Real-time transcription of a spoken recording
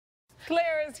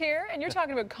Claire is here, and you're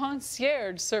talking about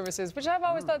concierge services, which I've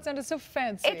always thought sounded so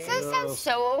fancy. It does sound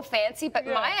so fancy, but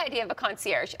my idea of a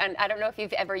concierge, and I don't know if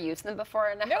you've ever used them before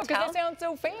in a hotel. No, because they sound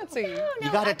so fancy. No,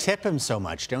 You got to tip him so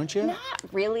much, don't you? Not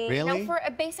really. Really? No, for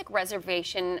a basic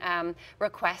reservation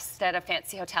request at a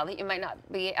fancy hotel that you might not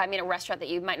be, I mean, a restaurant that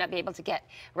you might not be able to get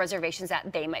reservations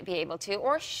at, they might be able to,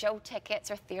 or show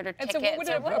tickets or theater And tickets. so what would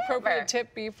an or appropriate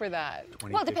tip be for that?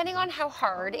 Well, depending on how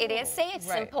hard it is, say it's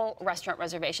simple restaurant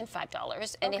reservation, $5,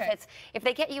 and if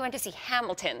they get you in to see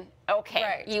Hamilton,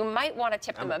 you might want to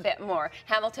tip them a bit more.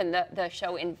 Hamilton, the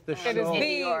show in It is New the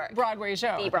York. Broadway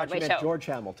show. The Broadway show. George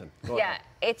Hamilton. Yeah,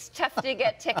 it's tough to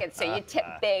get tickets, so you tip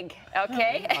big,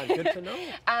 okay? Good to know.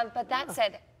 But that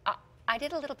said, I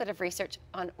did a little bit of research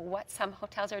on what some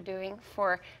hotels are doing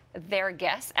for their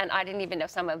guests, and I didn't even know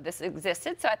some of this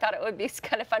existed, so I thought it would be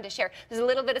kind of fun to share. There's a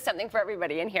little bit of something for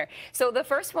everybody in here. So the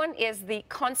first one is the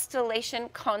Constellation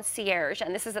Concierge,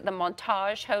 and this is at the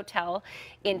Montage Hotel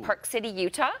in Park City,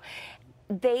 Utah.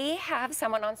 They have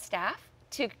someone on staff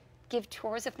to give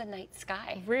tours of the night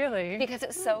sky. Really? Because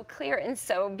it's so clear and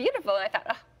so beautiful. And I thought,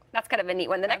 oh, that's kind of a neat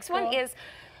one. The next one is,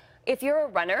 if you're a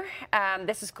runner,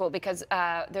 this is cool because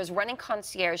there's running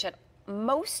concierge at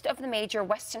most of the major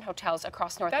Western hotels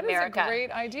across North America. That is a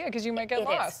great idea because you might get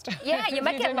lost. Yeah, you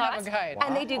might get lost.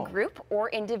 And they do Wow. group or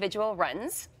individual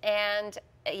runs, and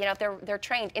you know they're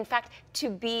trained. In fact, to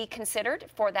be considered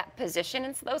for that position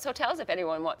in those hotels, if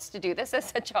anyone wants to do this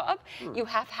as a job, you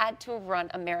have had to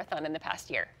run a marathon in the past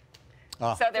year.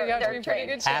 Oh. So they're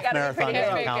trained. Half marathon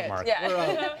doesn't count, Mark.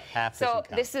 Yeah. Half so doesn't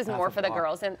count. this is more for the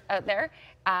girls out there,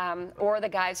 or the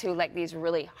guys who like these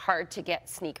really hard to get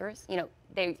sneakers. You know,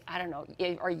 I don't know,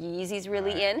 are Yeezys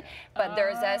really in? But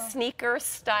there's a sneaker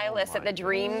stylist at the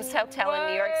Dreams Hotel in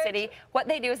New York City. What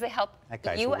they do is they help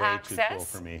you access. Too cool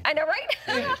for me. I know, right?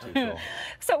 Way too cool.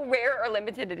 So rare or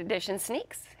limited edition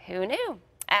sneaks. Who knew?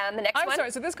 And the next one. I'm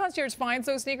sorry, so this concierge finds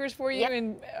those sneakers for you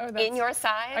in your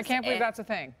size. I can't believe that's a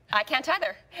thing. I can't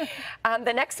either.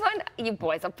 The next one, you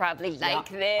boys will probably like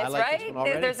this, I like right? this one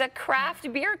already. There's a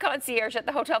craft beer concierge at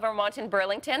the Hotel Vermont in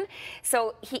Burlington.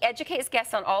 So he educates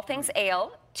guests on all things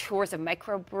ale, tours of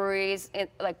microbreweries,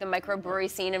 like the microbrewery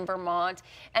scene in Vermont,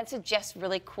 and suggests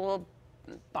really cool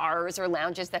bars or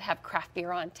lounges that have craft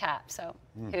beer on tap. So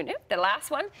who knew? The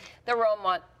last one, the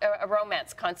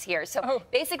romance concierge. So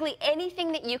basically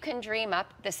anything that you can dream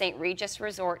up, the St. Regis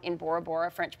Resort in Bora Bora,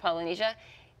 French Polynesia,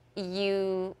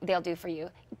 they'll do for you.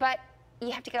 But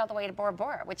you have to get all the way to Bora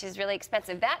Bora, which is really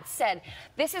expensive. That said,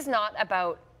 this is not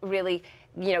about really,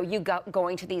 you know,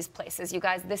 going to these places. You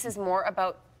guys, this is more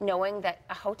about knowing that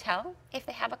a hotel, if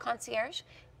they have a concierge,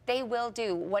 they will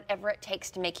do whatever it takes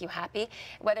to make you happy,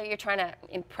 whether you're trying to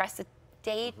impress a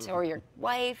date or your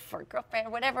wife or girlfriend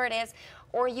or whatever it is,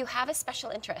 or you have a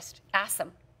special interest. Ask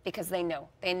them because they know.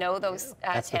 They know those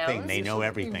That's towns. the thing. They know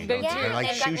everything. They They're like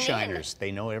they've shoe gotten shiners.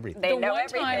 They know everything. They The know one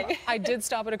everything. time I did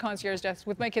stop at a concierge desk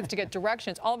with my kids to get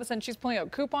directions. All of a sudden, she's pulling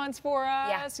out coupons for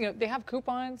us. You know, they have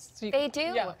coupons. So They do.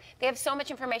 Yeah. They have so much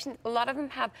information. A lot of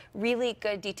them have really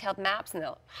good detailed maps, and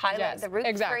they'll highlight the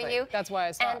routes for you. That's why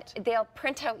I stopped. And they'll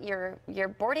print out your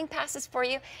boarding passes for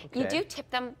you. You do tip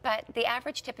them, but the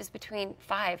average tip is between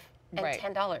 $5 and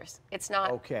 $10. It's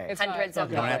not hundreds of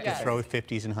You don't have dollars. to throw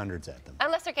 50s and 100s at them.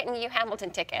 Unless they're getting you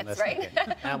Hamilton tickets, Unless right?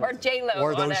 they're Or J-Lo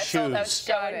or on those a sold-out shoes.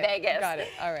 show in Vegas. Got it.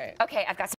 All right. Okay, I've got some